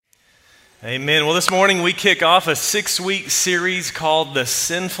Amen. Well, this morning we kick off a 6-week series called The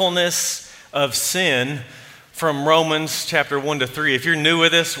Sinfulness of Sin from Romans chapter 1 to 3. If you're new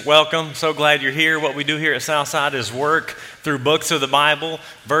with us, welcome. So glad you're here. What we do here at Southside is work through books of the Bible,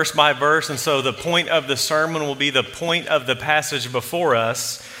 verse by verse. And so the point of the sermon will be the point of the passage before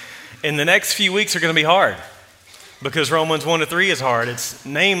us. And the next few weeks are going to be hard, because Romans 1 to 3 is hard. It's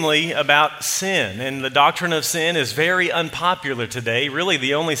namely about sin. And the doctrine of sin is very unpopular today. Really,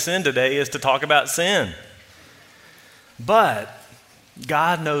 the only sin today is to talk about sin. But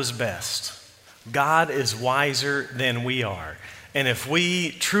God knows best. God is wiser than we are. And if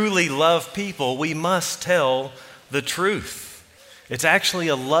we truly love people, we must tell the truth. It's actually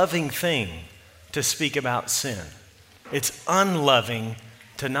a loving thing to speak about sin. It's unloving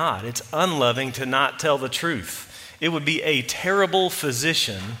to not. It's unloving to not tell the truth. It would be a terrible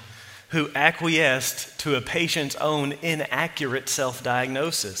physician who acquiesced to a patient's own inaccurate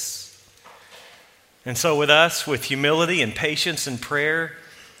self-diagnosis. And so with us, with humility and patience and prayer,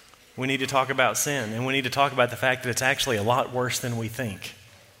 we need to talk about sin. And we need to talk about the fact that it's actually a lot worse than we think.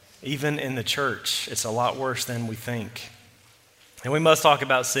 Even in the church, it's a lot worse than we think. And we must talk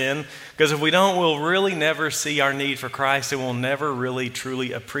about sin, because if we don't, we'll really never see our need for Christ, and we'll never really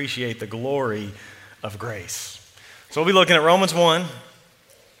truly appreciate the glory of grace. So we'll be looking at Romans 1,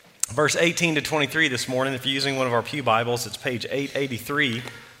 verse 18 to 23 this morning. If you're using one of our pew Bibles, it's page 883.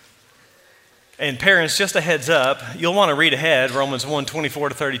 And parents, just a heads up, you'll want to read ahead, Romans 1, 24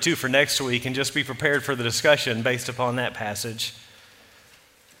 to 32 for next week, and just be prepared for the discussion based upon that passage.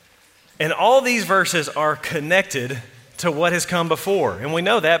 And all these verses are connected to what has come before. And we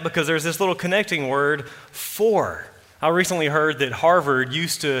know that because there's this little connecting word, for. I recently heard that Harvard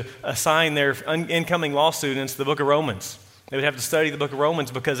used to assign their incoming law students the book of Romans. They would have to study the book of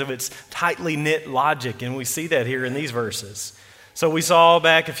Romans because of its tightly knit logic, and we see that here in these verses. So we saw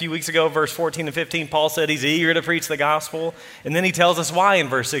back a few weeks ago, verse 14 and 15, Paul said he's eager to preach the gospel, and then he tells us why in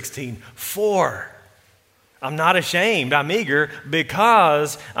verse 16. For I'm not ashamed. I'm eager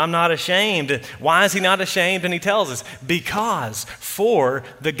because I'm not ashamed. Why is he not ashamed? And he tells us, because for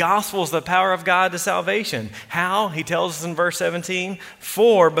the gospel is the power of God to salvation. How? He tells us in verse 17,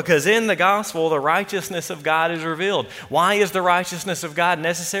 because in the gospel the righteousness of God is revealed. Why is the righteousness of God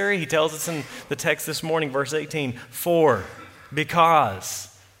necessary? He tells us in the text this morning, verse 18,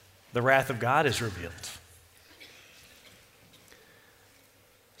 because the wrath of God is revealed.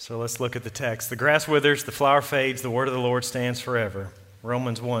 So let's look at the text. The grass withers, the flower fades, the word of the Lord stands forever.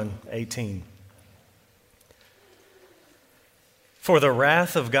 Romans 1:18. For the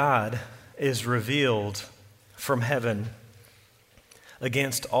wrath of God is revealed from heaven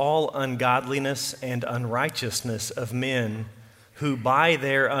against all ungodliness and unrighteousness of men who by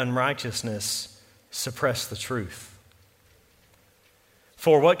their unrighteousness suppress the truth.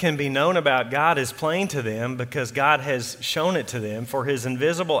 For what can be known about God is plain to them, because God has shown it to them. For his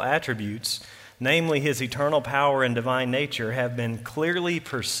invisible attributes, namely his eternal power and divine nature, have been clearly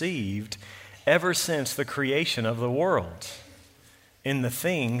perceived ever since the creation of the world in the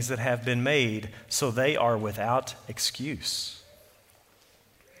things that have been made, so they are without excuse.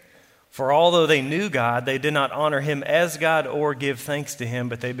 For although they knew God, they did not honor him as God or give thanks to him,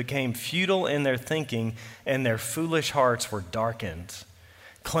 but they became futile in their thinking, and their foolish hearts were darkened.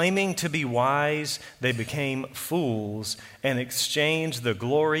 Claiming to be wise, they became fools and exchanged the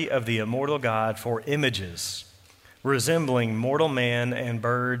glory of the immortal God for images, resembling mortal man and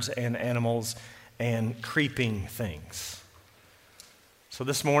birds and animals and creeping things. So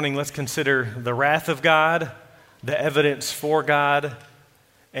this morning, let's consider the wrath of God, the evidence for God,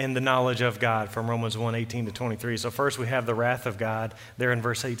 and the knowledge of God from Romans 1:18 to 23. So first we have the wrath of God there in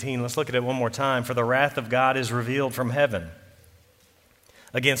verse 18. Let's look at it one more time. For the wrath of God is revealed from heaven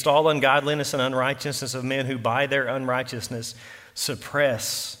against all ungodliness and unrighteousness of men who by their unrighteousness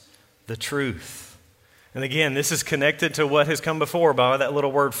suppress the truth. And again, this is connected to what has come before by that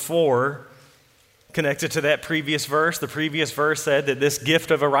little word for, connected to that previous verse. The previous verse said that this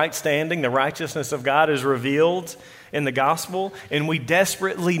gift of a right standing, the righteousness of God, is revealed in the gospel, and we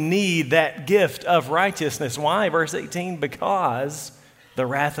desperately need that gift of righteousness. Why? Verse 18, because the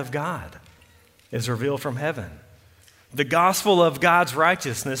wrath of God is revealed from heaven. The gospel of God's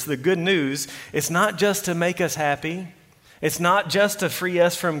righteousness, the good news, it's not just to make us happy. It's not just to free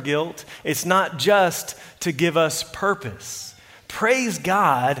us from guilt. It's not just to give us purpose. Praise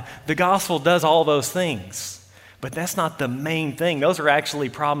God, the gospel does all those things. But that's not the main thing. Those are actually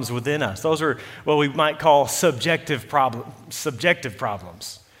problems within us. Those are what we might call subjective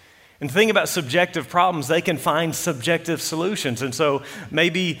problems. And the thing about subjective problems, they can find subjective solutions. And so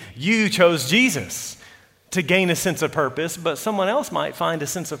maybe you chose Jesus to gain a sense of purpose, but someone else might find a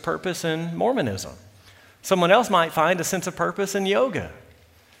sense of purpose in Mormonism. Someone else might find a sense of purpose in yoga.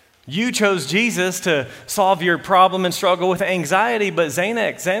 You chose Jesus to solve your problem and struggle with anxiety, but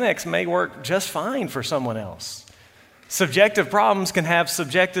Xanax may work just fine for someone else. Subjective problems can have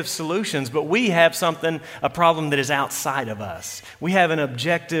subjective solutions, but we have a problem that is outside of us. We have an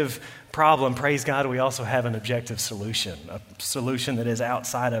objective problem. Praise God, we also have an objective solution, a solution that is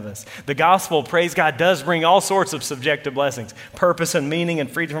outside of us. The gospel, praise God, does bring all sorts of subjective blessings, purpose and meaning and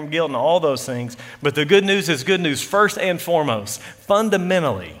freedom from guilt and all those things. But the good news is good news first and foremost,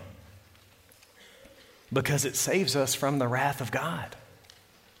 fundamentally, because it saves us from the wrath of God.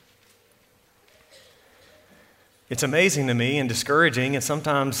 It's amazing to me and discouraging and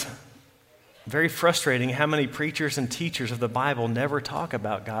sometimes very frustrating how many preachers and teachers of the Bible never talk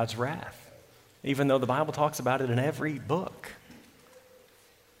about God's wrath, even though the Bible talks about it in every book.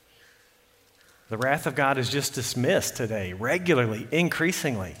 The wrath of God is just dismissed today, regularly,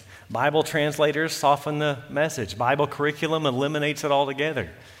 increasingly. Bible translators soften the message. Bible curriculum eliminates it altogether.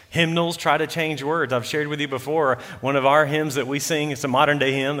 Hymnals try to change words. I've shared with you before, one of our hymns that we sing, it's a modern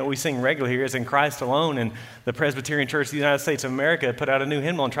day hymn that we sing regularly here, is In Christ Alone, and the Presbyterian Church of the United States of America put out a new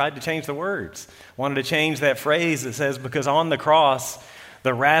hymnal and tried to change the words. Wanted to change that phrase that says, because on the cross,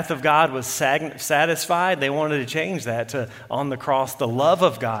 the wrath of God was satisfied. They wanted to change that to, on the cross, the love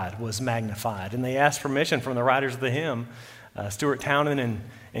of God was magnified. And they asked permission from the writers of the hymn, Stuart Townend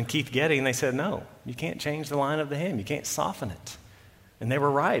and Keith Getty, and they said, no, you can't change the line of the hymn. You can't soften it. And they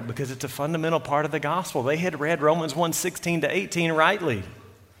were right, because it's a fundamental part of the gospel. They had read Romans 1:16-18 rightly.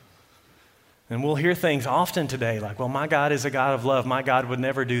 And we'll hear things often today like, well, my God is a God of love. My God would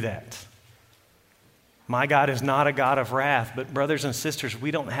never do that. My God is not a God of wrath. But brothers and sisters, we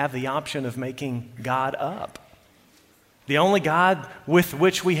don't have the option of making God up. The only God with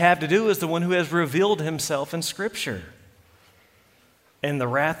which we have to do is the one who has revealed himself in Scripture. And the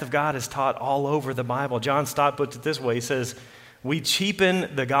wrath of God is taught all over the Bible. John Stott puts it this way. He says, we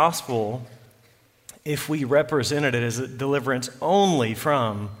cheapen the gospel if we represented it as a deliverance only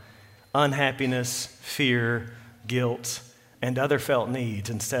from unhappiness, fear, guilt, and other felt needs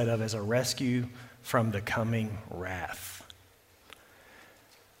instead of as a rescue from the coming wrath.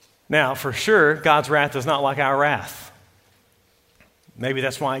 Now, for sure, God's wrath is not like our wrath. Maybe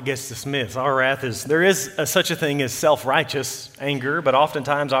that's why it gets dismissed. Our wrath there is such a thing as self-righteous anger, but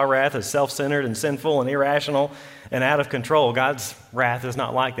oftentimes our wrath is self-centered and sinful and irrational and out of control. God's wrath is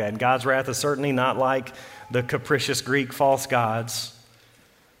not like that. And God's wrath is certainly not like the capricious Greek false gods.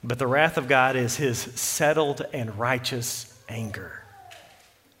 But the wrath of God is his settled and righteous anger.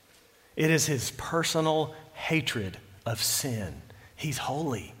 It is his personal hatred of sin. He's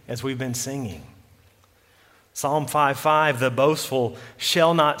holy, as we've been singing. Psalm 5:5, the boastful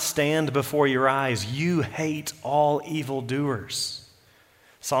shall not stand before your eyes. You hate all evildoers.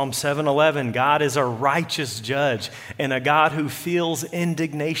 Psalm 7:11, God is a righteous judge and a God who feels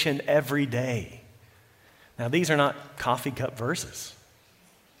indignation every day. Now, these are not coffee cup verses,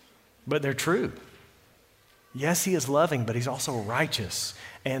 but they're true. Yes, he is loving, but he's also righteous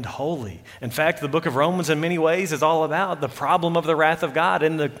and holy. In fact, the book of Romans in many ways is all about the problem of the wrath of God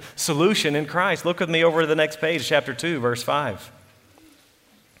and the solution in Christ. Look with me over to the next page, chapter 2, verse 5.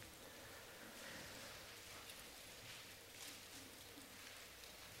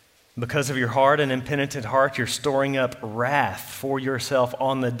 Because of your hard and impenitent heart, you're storing up wrath for yourself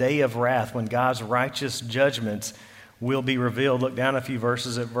on the day of wrath when God's righteous judgments will be revealed. Look down a few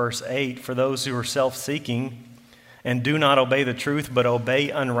verses at verse 8. For those who are self-seeking and do not obey the truth but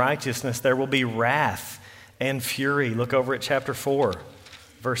obey unrighteousness, there will be wrath and fury. Look over at chapter 4,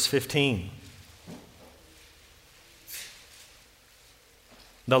 verse 15.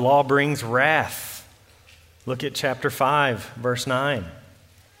 The law brings wrath. Look at chapter 5, verse 9.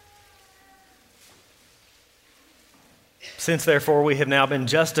 Since, therefore, we have now been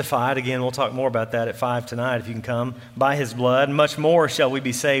justified, again, we'll talk more about that at 5 tonight if you can come, by his blood, much more shall we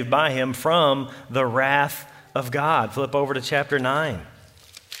be saved by him from the wrath of God. Flip over to chapter 9,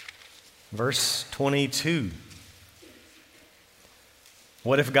 verse 22.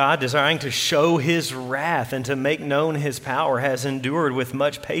 What if God, desiring to show his wrath and to make known his power, has endured with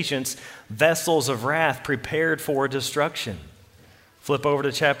much patience vessels of wrath prepared for destruction? Flip over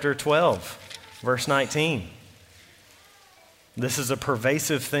to chapter 12, verse 19. This is a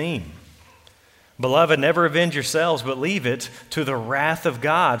pervasive theme. Beloved, never avenge yourselves, but leave it to the wrath of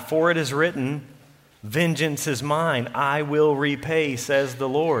God. For it is written, vengeance is mine, I will repay, says the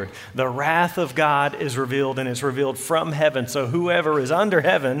Lord. The wrath of God is revealed, and it's revealed from heaven. So whoever is under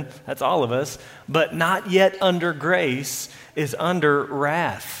heaven, that's all of us, but not yet under grace, is under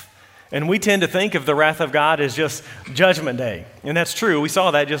wrath. And we tend to think of the wrath of God as just Judgment Day. And that's true. We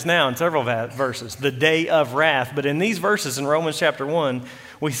saw that just now in several verses, the day of wrath. But in these verses in Romans chapter 1,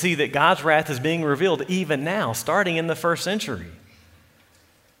 we see that God's wrath is being revealed even now, starting in the first century.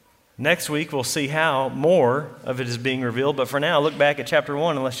 Next week, we'll see how more of it is being revealed. But for now, look back at chapter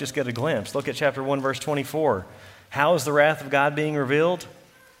 1 and let's just get a glimpse. Look at chapter 1, verse 24. How is the wrath of God being revealed?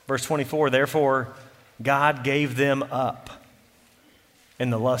 Verse 24, therefore, God gave them up in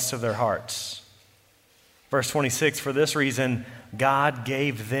the lusts of their hearts. Verse 26, for this reason, God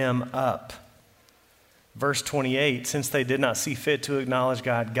gave them up. Verse 28, since they did not see fit to acknowledge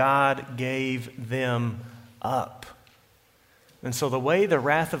God, God gave them up. And so the way the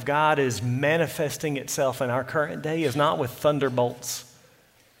wrath of God is manifesting itself in our current day is not with thunderbolts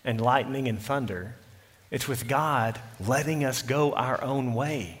and lightning and thunder. It's with God letting us go our own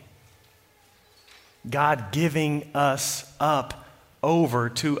way. God giving us up over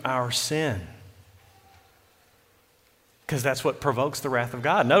to our sin. Because that's what provokes the wrath of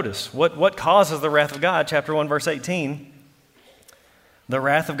God. Notice, what causes the wrath of God? Chapter 1, verse 18. The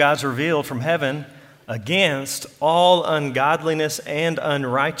wrath of God is revealed from heaven against all ungodliness and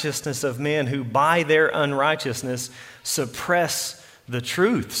unrighteousness of men who by their unrighteousness suppress the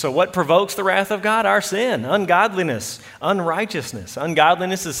truth. So what provokes the wrath of God? Our sin, ungodliness, unrighteousness.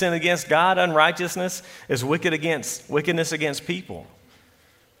 Ungodliness is sin against God. Unrighteousness is wickedness against people.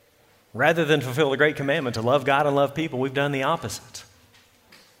 Rather than fulfill the great commandment to love God and love people, we've done the opposite.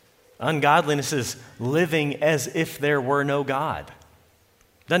 Ungodliness is living as if there were no God.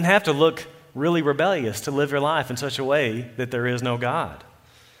 Doesn't have to look really rebellious to live your life in such a way that there is no God.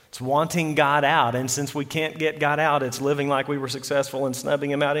 It's wanting God out, and since we can't get God out, it's living like we were successful in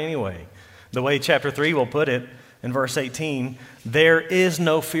snubbing him out anyway. The way chapter 3 will put it in verse 18, there is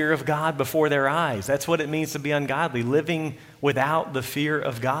no fear of God before their eyes. That's what it means to be ungodly, living without the fear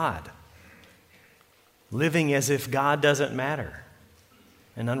of God. Living as if God doesn't matter.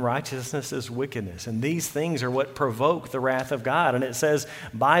 And unrighteousness is wickedness. And these things are what provoke the wrath of God. And it says,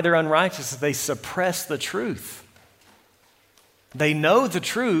 by their unrighteousness, they suppress the truth. They know the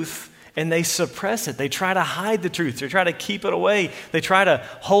truth and they suppress it. They try to hide the truth. They try to keep it away. They try to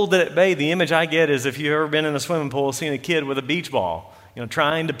hold it at bay. The image I get is if you've ever been in a swimming pool, seeing a kid with a beach ball,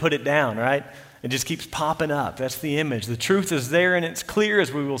 trying to put it down, right? It just keeps popping up. That's the image. The truth is there and it's clear,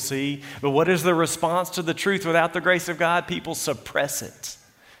 as we will see. But what is the response to the truth without the grace of God? People suppress it.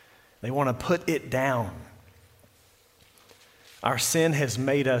 They want to put it down. Our sin has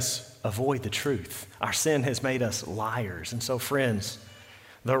made us avoid the truth. Our sin has made us liars. And so, friends,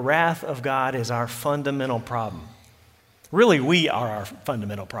 the wrath of God is our fundamental problem. Really, we are our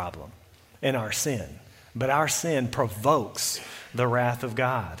fundamental problem in our sin. But our sin provokes the wrath of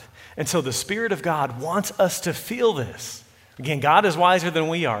God. And so the Spirit of God wants us to feel this. Again, God is wiser than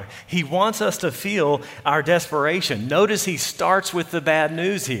we are. He wants us to feel our desperation. Notice he starts with the bad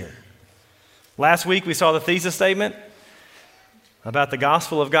news here. Last week we saw the thesis statement about the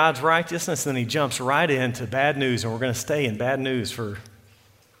gospel of God's righteousness, and then he jumps right into bad news, and we're going to stay in bad news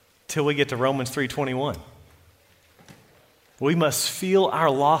till we get to Romans 3:21. We must feel our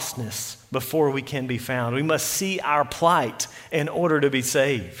lostness before we can be found. We must see our plight in order to be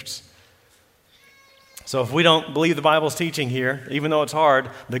saved. So if we don't believe the Bible's teaching here, even though it's hard,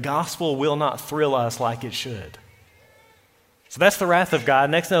 the gospel will not thrill us like it should. So that's the wrath of God.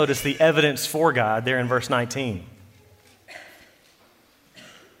 Next, notice the evidence for God there in verse 19.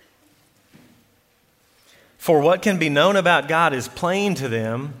 For what can be known about God is plain to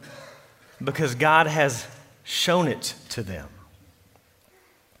them because God has shown it to them.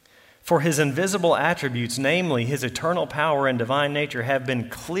 For his invisible attributes, namely his eternal power and divine nature, have been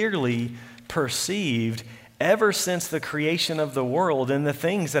clearly perceived ever since the creation of the world and the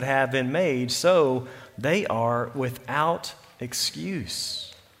things that have been made, so they are without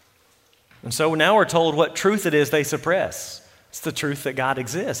excuse. And so now we're told what truth it is they suppress. It's the truth that God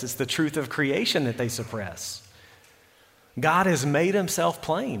exists. It's the truth of creation that they suppress. God has made himself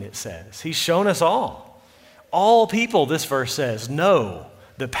plain, it says. He's shown us all. All people, this verse says, know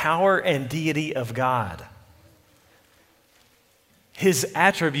the power and deity of God. His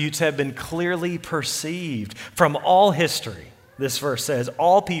attributes have been clearly perceived from all history. This verse says,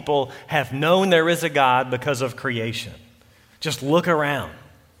 all people have known there is a God because of creation. Just look around.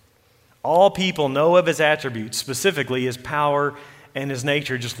 All people know of his attributes, specifically his power and his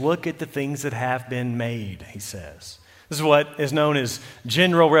nature. Just look at the things that have been made, he says. This is what is known as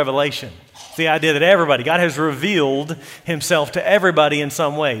general revelation. It's the idea that everybody, God has revealed himself to everybody in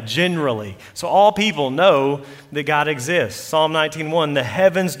some way, generally. So all people know that God exists. Psalm 19:1, the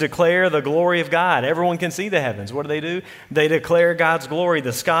heavens declare the glory of God. Everyone can see the heavens. What do? They declare God's glory.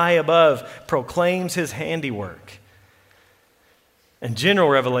 The sky above proclaims his handiwork. And general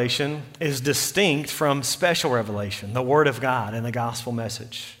revelation is distinct from special revelation, the Word of God and the gospel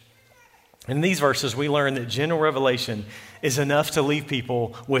message. In these verses, we learn that general revelation is enough to leave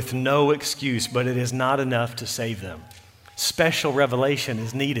people with no excuse, but it is not enough to save them. Special revelation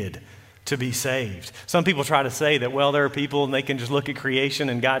is needed to be saved. Some people try to say that, well, there are people and they can just look at creation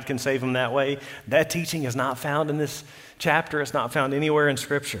and God can save them that way. That teaching is not found in this chapter. It's not found anywhere in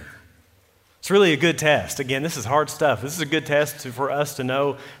Scripture. It's really a good test. Again, this is hard stuff. This is a good test for us to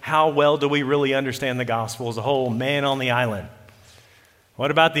know how well do we really understand the gospel as a whole, man on the island. What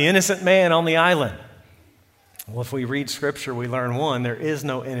about the innocent man on the island? Well, if we read Scripture, we learn one, there is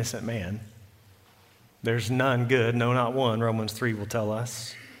no innocent man. There's none good, no, not one, Romans 3 will tell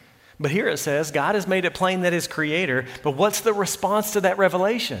us. But here it says, God has made it plain that His Creator, but what's the response to that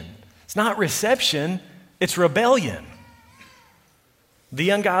revelation? It's not reception, it's rebellion.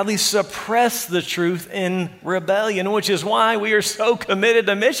 The ungodly suppress the truth in rebellion, which is why we are so committed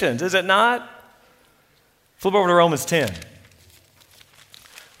to missions, is it not? Flip over to Romans 10.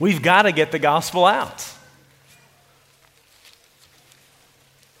 We've got to get the gospel out.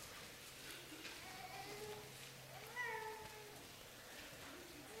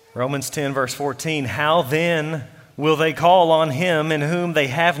 Romans 10, verse 14, how then will they call on him in whom they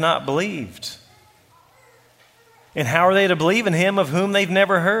have not believed? And how are they to believe in him of whom they've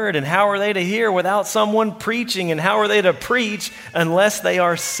never heard? And how are they to hear without someone preaching? And how are they to preach unless they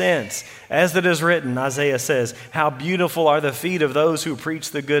are sent? As it is written, Isaiah says, how beautiful are the feet of those who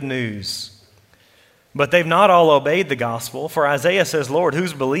preach the good news. But they've not all obeyed the gospel. For Isaiah says, Lord,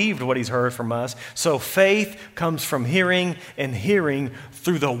 who's believed what he's heard from us? So faith comes from hearing, and hearing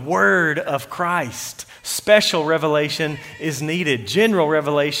through the word of Christ. Special revelation is needed. General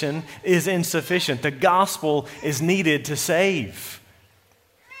revelation is insufficient. The gospel is needed to save.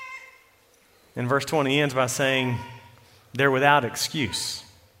 And verse 20 ends by saying, they're without excuse.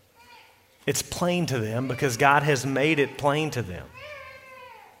 It's plain to them because God has made it plain to them.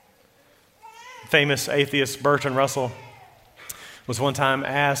 Famous atheist Bertrand Russell was one time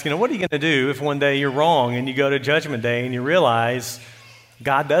asked, what are you going to do if one day you're wrong and you go to Judgment Day and you realize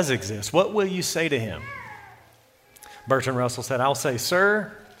God does exist? What will you say to him? Bertrand Russell said, I'll say,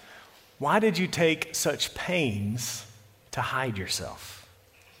 sir, why did you take such pains to hide yourself?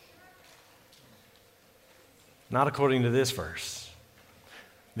 Not according to this verse.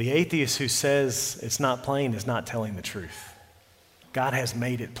 The atheist who says it's not plain is not telling the truth. God has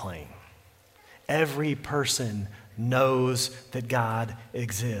made it plain. Every person knows that God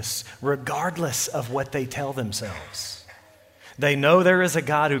exists, regardless of what they tell themselves. They know there is a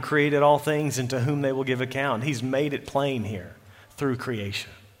God who created all things and to whom they will give account. He's made it plain here through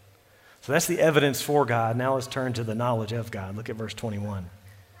creation. So that's the evidence for God. Now let's turn to the knowledge of God. Look at verse 21.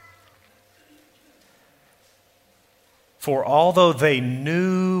 For although they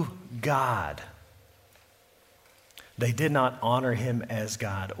knew God, they did not honor him as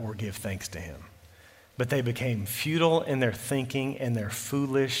God or give thanks to him. But they became futile in their thinking, and their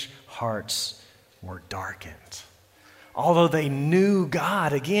foolish hearts were darkened. Although they knew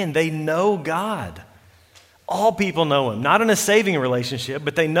God, again, they know God. All people know him, not in a saving relationship,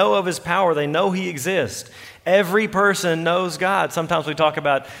 but they know of his power. They know he exists. Every person knows God. Sometimes we talk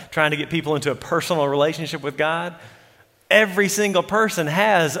about trying to get people into a personal relationship with God. Every single person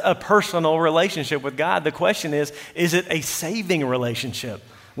has a personal relationship with God. The question is it a saving relationship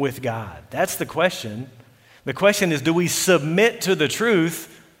with God? That's the question. The question is, do we submit to the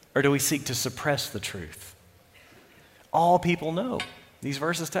truth or do we seek to suppress the truth? All people know. These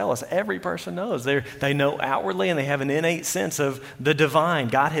verses tell us every person knows. They know outwardly and they have an innate sense of the divine.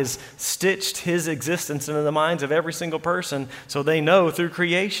 God has stitched his existence into the minds of every single person, so they know through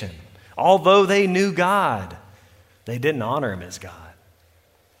creation. Although they knew God, they didn't honor him as God.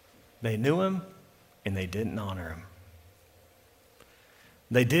 They knew him and they didn't honor him.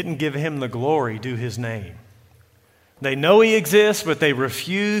 They didn't give him the glory due his name. They know he exists, but they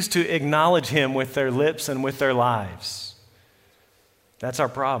refuse to acknowledge him with their lips and with their lives. That's our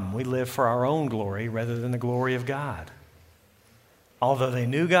problem. We live for our own glory rather than the glory of God. Although they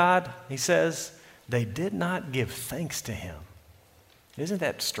knew God, he says, they did not give thanks to him. Isn't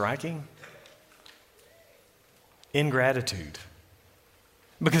that striking? Ingratitude.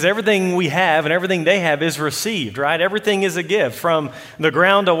 Because everything we have and everything they have is received, right? Everything is a gift. From the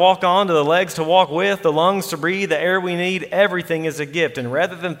ground to walk on, to the legs to walk with, the lungs to breathe, the air we need, everything is a gift. And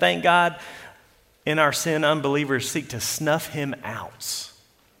rather than thank God, in our sin, unbelievers seek to snuff him out.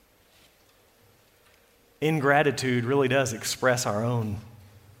 Ingratitude really does express our own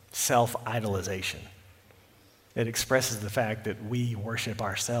self-idolization. It expresses the fact that we worship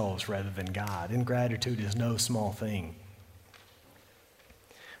ourselves rather than God. Ingratitude is no small thing.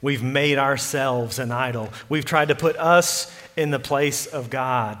 We've made ourselves an idol. We've tried to put us in the place of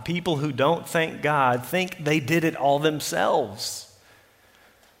God. People who don't thank God think they did it all themselves.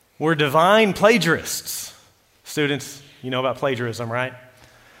 We're divine plagiarists. Students, you know about plagiarism, right?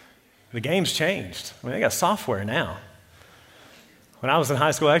 The game's changed. I mean, they got software now. When I was in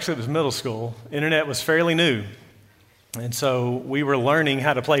high school, actually it was middle school, internet was fairly new. And so we were learning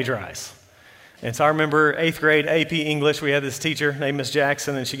how to plagiarize. And so I remember 8th grade AP English, we had this teacher named Miss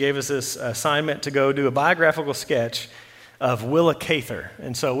Jackson, and she gave us this assignment to go do a biographical sketch of Willa Cather.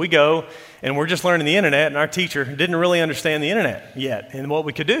 And so we go, and we're just learning the internet, and our teacher didn't really understand the internet yet and what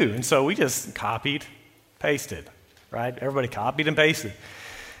we could do. And so we just copied, pasted, right? Everybody copied and pasted.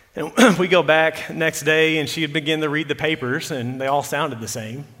 And we go back next day, and she'd begin to read the papers, and they all sounded the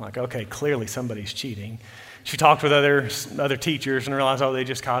same. Like, okay, clearly somebody's cheating. She talked with other teachers and realized, oh, they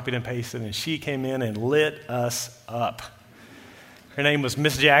just copied and pasted, and she came in and lit us up. Her name was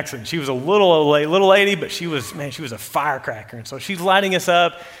Miss Jackson. She was a little lady, but she was a firecracker. And so she's lighting us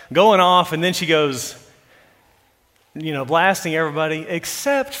up, going off, and then she goes, blasting everybody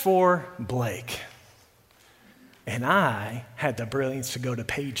except for Blake. And I had the brilliance to go to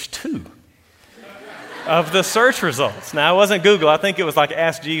page 2 of the search results. Now, it wasn't Google. I think it was like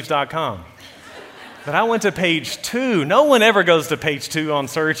AskJeeves.com. But I went to page 2. No one ever goes to page 2 on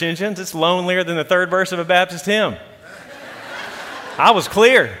search engines. It's lonelier than the third verse of a Baptist hymn. I was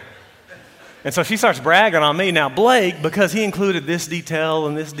clear. And so she starts bragging on me. Now, Blake, because he included this detail,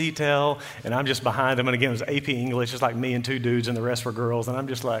 and I'm just behind him. And again, it was AP English, just like me and 2 dudes, and the rest were girls. And I'm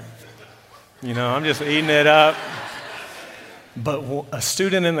just like, I'm just eating it up. But a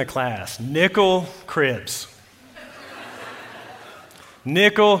student in the class, Nickel Cribbs,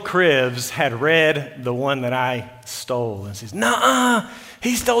 had read the one that I stole. And she says, "Nuh-uh,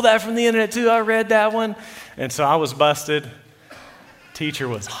 he stole that from the internet too. I read that one." And so I was busted. Teacher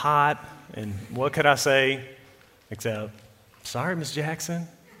was hot. And what could I say except, "Sorry, Miss Jackson."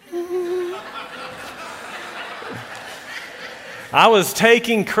 I was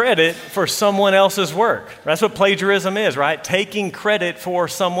taking credit for someone else's work. That's what plagiarism is, right? Taking credit for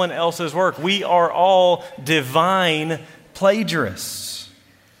someone else's work. We are all divine plagiarists.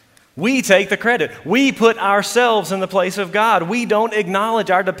 We take the credit. We put ourselves in the place of God. We don't acknowledge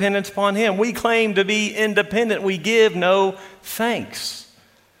our dependence upon Him. We claim to be independent. We give no thanks.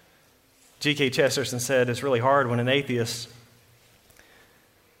 G.K. Chesterton said it's really hard when an atheist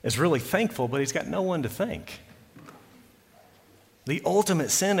is really thankful, but he's got no one to thank. The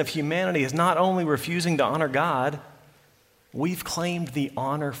ultimate sin of humanity is not only refusing to honor God, we've claimed the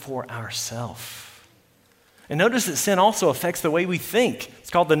honor for ourselves. And notice that sin also affects the way we think.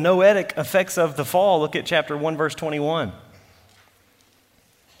 It's called the noetic effects of the fall. Look at chapter 1, verse 21.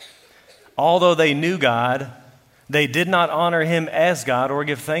 Although they knew God, they did not honor Him as God or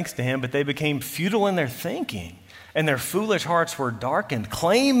give thanks to Him, but they became futile in their thinking, and their foolish hearts were darkened.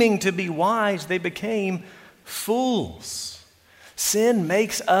 Claiming to be wise, they became fools. Sin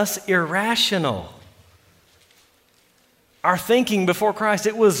makes us irrational. Our thinking before Christ,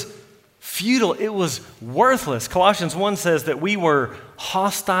 it was futile. It was worthless. Colossians 1 says that we were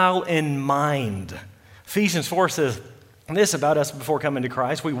hostile in mind. Ephesians 4 says this about us before coming to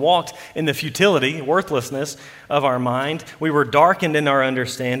Christ. We walked in the futility, worthlessness of our mind. We were darkened in our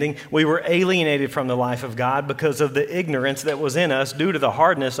understanding. We were alienated from the life of God because of the ignorance that was in us due to the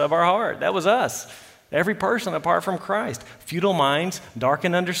hardness of our heart. That was us. Every person apart from Christ. Futile minds,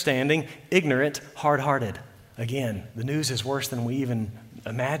 darkened understanding, ignorant, hard-hearted. Again, the news is worse than we even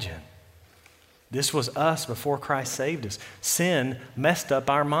imagine. This was us before Christ saved us. Sin messed up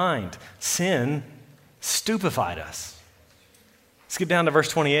our mind. Sin stupefied us. Skip down to verse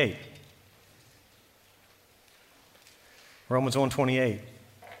 28. Romans 1:28.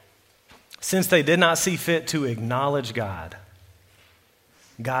 Since they did not see fit to acknowledge God,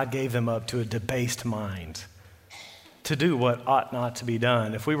 God gave them up to a debased mind to do what ought not to be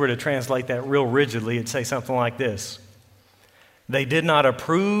done. If we were to translate that real rigidly, it'd say something like this. They did not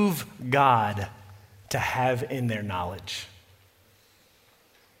approve God to have in their knowledge.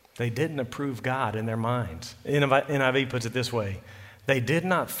 They didn't approve God in their minds. NIV puts it this way. They did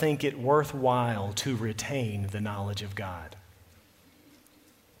not think it worthwhile to retain the knowledge of God.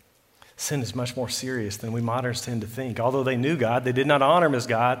 Sin is much more serious than we moderns tend to think. Although they knew God, they did not honor him as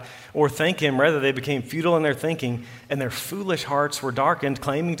God or thank him. Rather, they became futile in their thinking, and their foolish hearts were darkened.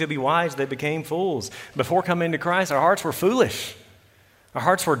 Claiming to be wise, they became fools. Before coming to Christ, our hearts were foolish. Our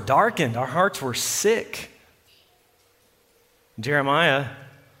hearts were darkened. Our hearts were sick. Jeremiah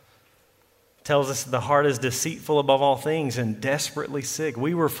tells us the heart is deceitful above all things and desperately sick.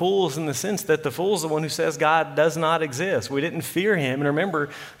 We were fools in the sense that the fool is the one who says God does not exist. We didn't fear him. And remember,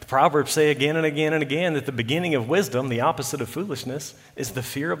 the Proverbs say again and again and again that the beginning of wisdom, the opposite of foolishness, is the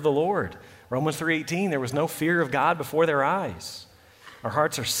fear of the Lord. Romans 3:18, there was no fear of God before their eyes. Our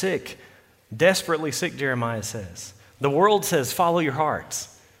hearts are sick, desperately sick, Jeremiah says. The world says, follow your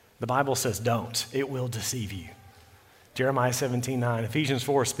hearts. The Bible says, don't. It will deceive you. Jeremiah 17:9. Ephesians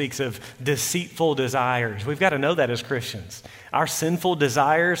 4 speaks of deceitful desires. We've got to know that as Christians. Our sinful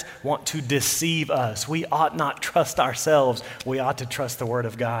desires want to deceive us. We ought not trust ourselves. We ought to trust the Word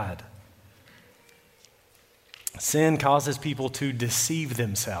of God. Sin causes people to deceive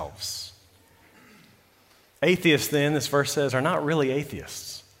themselves. Atheists, then, this verse says, are not really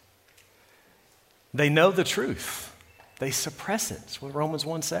atheists. They know the truth. They suppress it. That's what Romans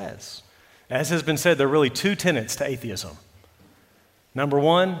 1 says. As has been said, there are really two tenets to atheism. Number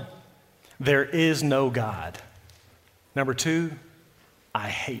one, there is no God. Number two, I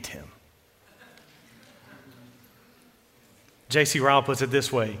hate him. J.C. Ryle puts it this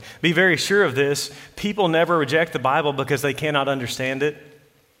way: be very sure of this, people never reject the Bible because they cannot understand it.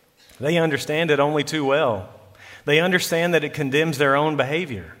 They understand it only too well. They understand that it condemns their own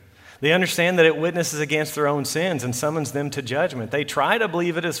behavior. They understand that it witnesses against their own sins and summons them to judgment. They try to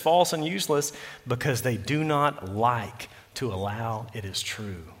believe it is false and useless because they do not like to allow it as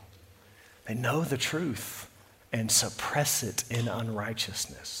true. They know the truth and suppress it in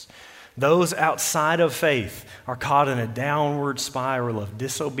unrighteousness. Those outside of faith are caught in a downward spiral of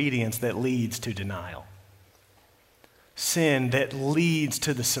disobedience that leads to denial. Sin that leads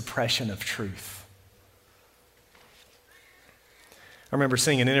to the suppression of truth. I remember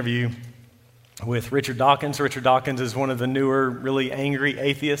seeing an interview with Richard Dawkins. Richard Dawkins is one of the newer, really angry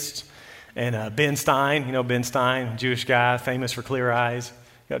atheists. And Ben Stein, you know Ben Stein, Jewish guy, famous for clear eyes.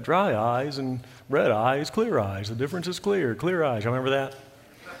 Got dry eyes and red eyes, clear eyes. The difference is clear eyes. You remember that?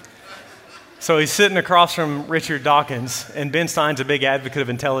 So he's sitting across from Richard Dawkins, and Ben Stein's a big advocate of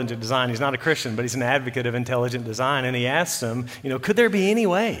intelligent design. He's not a Christian, but he's an advocate of intelligent design. And he asks him, could there be any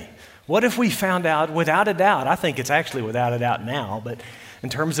way? What if we found out without a doubt, I think it's actually without a doubt now, but in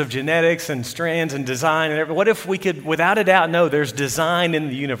terms of genetics and strands and design and everything, what if we could without a doubt know there's design in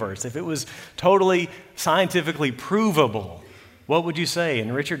the universe? If it was totally scientifically provable, what would you say?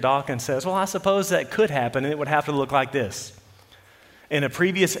 And Richard Dawkins says, well, I suppose that could happen, and it would have to look like this. In a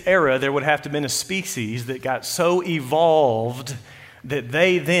previous era, there would have to have been a species that got so evolved that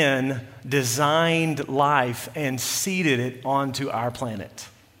they then designed life and seeded it onto our planet.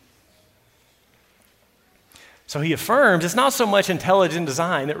 So he affirms it's not so much intelligent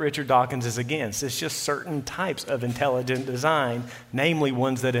design that Richard Dawkins is against. It's just certain types of intelligent design, namely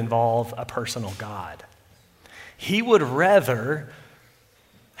ones that involve a personal God. He would rather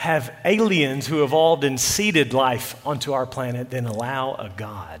have aliens who evolved and seeded life onto our planet than allow a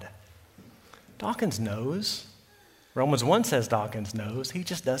God. Dawkins knows. Romans 1 says Dawkins knows. He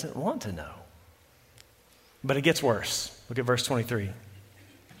just doesn't want to know. But it gets worse. Look at verse 23.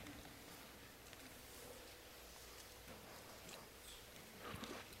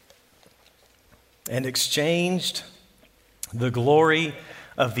 And exchanged the glory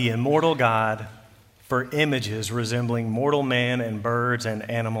of the immortal God for images resembling mortal man and birds and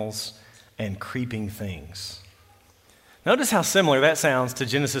animals and creeping things. Notice how similar that sounds to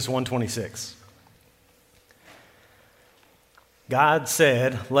Genesis 1:26. God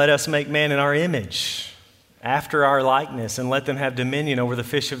said, let us make man in our image, after our likeness, and let them have dominion over the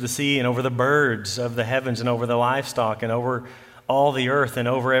fish of the sea and over the birds of the heavens and over the livestock and over all the earth and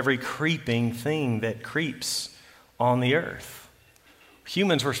over every creeping thing that creeps on the earth.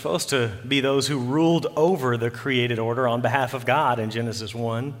 Humans were supposed to be those who ruled over the created order on behalf of God in Genesis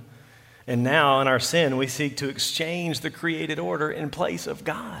 1. And now in our sin, we seek to exchange the created order in place of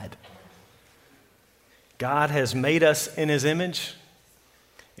God. God has made us in his image,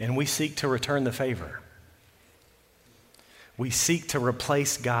 and we seek to return the favor. We seek to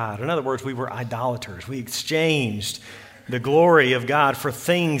replace God. In other words, we were idolaters. We exchanged the glory of God for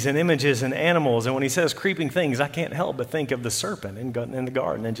things and images and animals. And when he says creeping things, I can't help but think of the serpent in the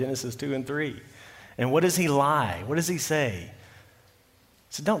garden in Genesis 2 and 3. And what does he lie? What does he say?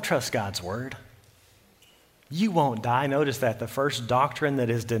 He said, don't trust God's word. You won't die. Notice that the first doctrine that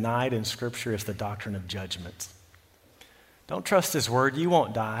is denied in Scripture is the doctrine of judgment. Don't trust his word. You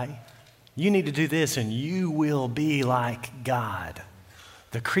won't die. You need to do this and you will be like God.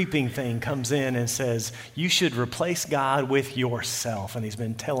 The creeping thing comes in and says, you should replace God with yourself. And he's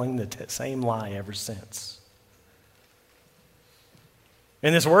been telling the same lie ever since.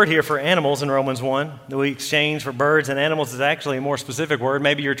 And this word here for animals in Romans 1 that we exchange for birds and animals is actually a more specific word.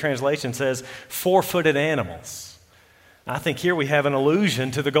 Maybe your translation says four-footed animals. I think here we have an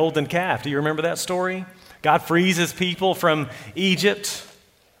allusion to the golden calf. Do you remember that story? God frees his people from Egypt.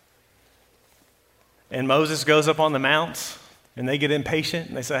 And Moses goes up on the mount. And they get impatient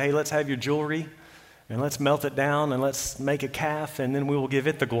and they say, hey, let's have your jewelry and let's melt it down and let's make a calf and then we will give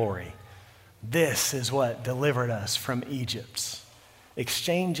it the glory. This is what delivered us from Egypt.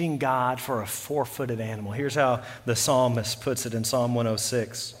 Exchanging God for a four-footed animal. Here's how the psalmist puts it in Psalm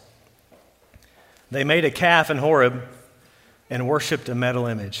 106. They made a calf in Horeb and worshiped a metal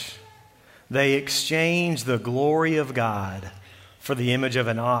image. They exchanged the glory of God for the image of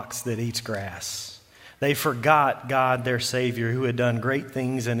an ox that eats grass. They forgot God, their Savior, who had done great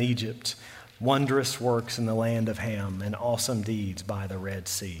things in Egypt, wondrous works in the land of Ham, and awesome deeds by the Red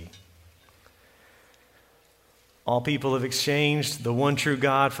Sea. All people have exchanged the one true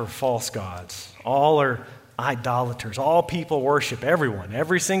God for false gods. All are idolaters. All people worship everyone.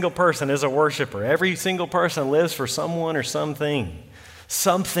 Every single person is a worshiper. Every single person lives for someone or something.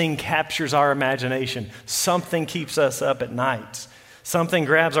 Something captures our imagination. Something keeps us up at night. Something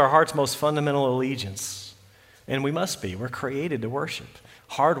grabs our heart's most fundamental allegiance. And we must be. We're created to worship,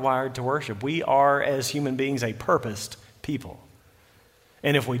 hardwired to worship. We are, as human beings, a purposed people.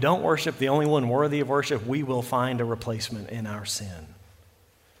 And if we don't worship the only one worthy of worship, we will find a replacement in our sin.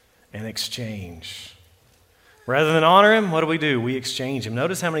 An exchange. Rather than honor him, what do? We exchange him.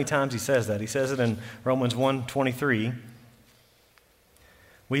 Notice how many times he says that. He says it in Romans 1:23.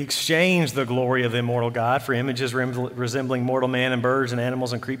 We exchange the glory of the immortal God for images resembling mortal man and birds and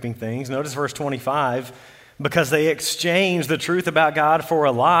animals and creeping things. Notice verse 25. Because they exchanged the truth about God for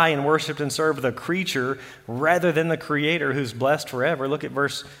a lie and worshiped and served the creature rather than the Creator who's blessed forever. Look at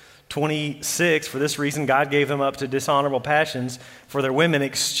verse 26. For this reason, God gave them up to dishonorable passions, for their women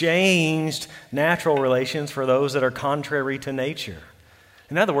exchanged natural relations for those that are contrary to nature.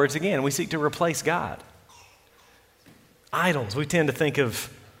 In other words, again, we seek to replace God. Idols, we tend to think of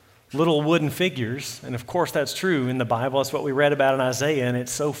little wooden figures, and of course that's true in the Bible. That's what we read about in Isaiah, and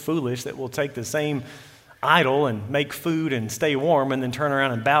it's so foolish that we'll take the same idol and make food and stay warm and then turn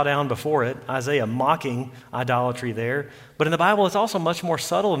around and bow down before it. Isaiah mocking idolatry there. But in the Bible, it's also much more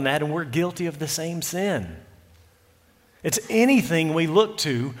subtle than that, and we're guilty of the same sin. It's anything we look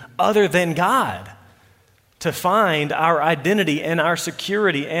to other than God to find our identity and our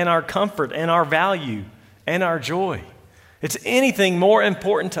security and our comfort and our value and our joy. It's anything more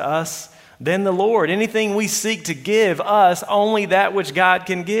important to us than the Lord. Anything we seek to give us, only that which God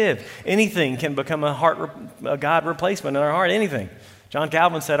can give. Anything can become a God replacement in our heart. Anything. John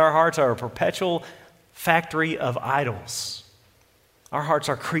Calvin said our hearts are a perpetual factory of idols. Our hearts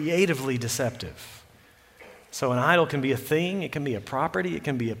are creatively deceptive. So an idol can be a thing, it can be a property, it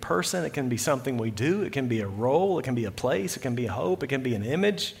can be a person, it can be something we do, it can be a role, it can be a place, it can be a hope, it can be an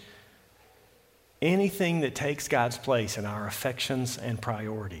image. Anything that takes God's place in our affections and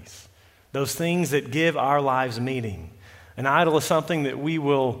priorities. Those things that give our lives meaning. An idol is something that we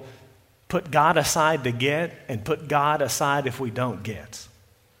will put God aside to get and put God aside if we don't get.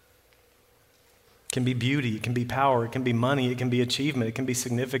 It can be beauty, it can be power, it can be money, it can be achievement, it can be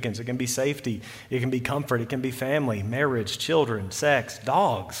significance, it can be safety, it can be comfort, it can be family, marriage, children, sex,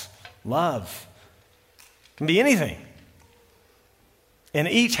 dogs, love. It can be anything. And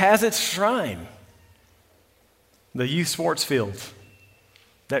each has its shrine. The youth sports field,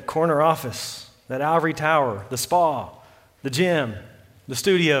 that corner office, that ivory tower, the spa, the gym, the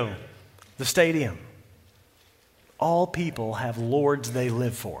studio, the stadium. All people have lords they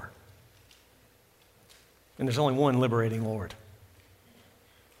live for. And there's only one liberating Lord.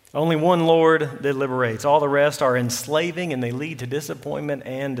 Only one Lord that liberates. All the rest are enslaving and they lead to disappointment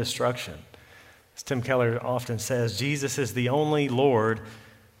and destruction. As Tim Keller often says, Jesus is the only Lord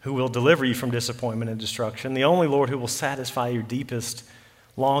who will deliver you from disappointment and destruction, the only Lord who will satisfy your deepest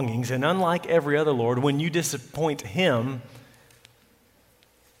longings. And unlike every other Lord, when you disappoint him,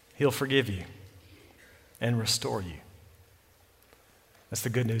 he'll forgive you and restore you. That's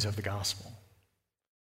the good news of the gospel.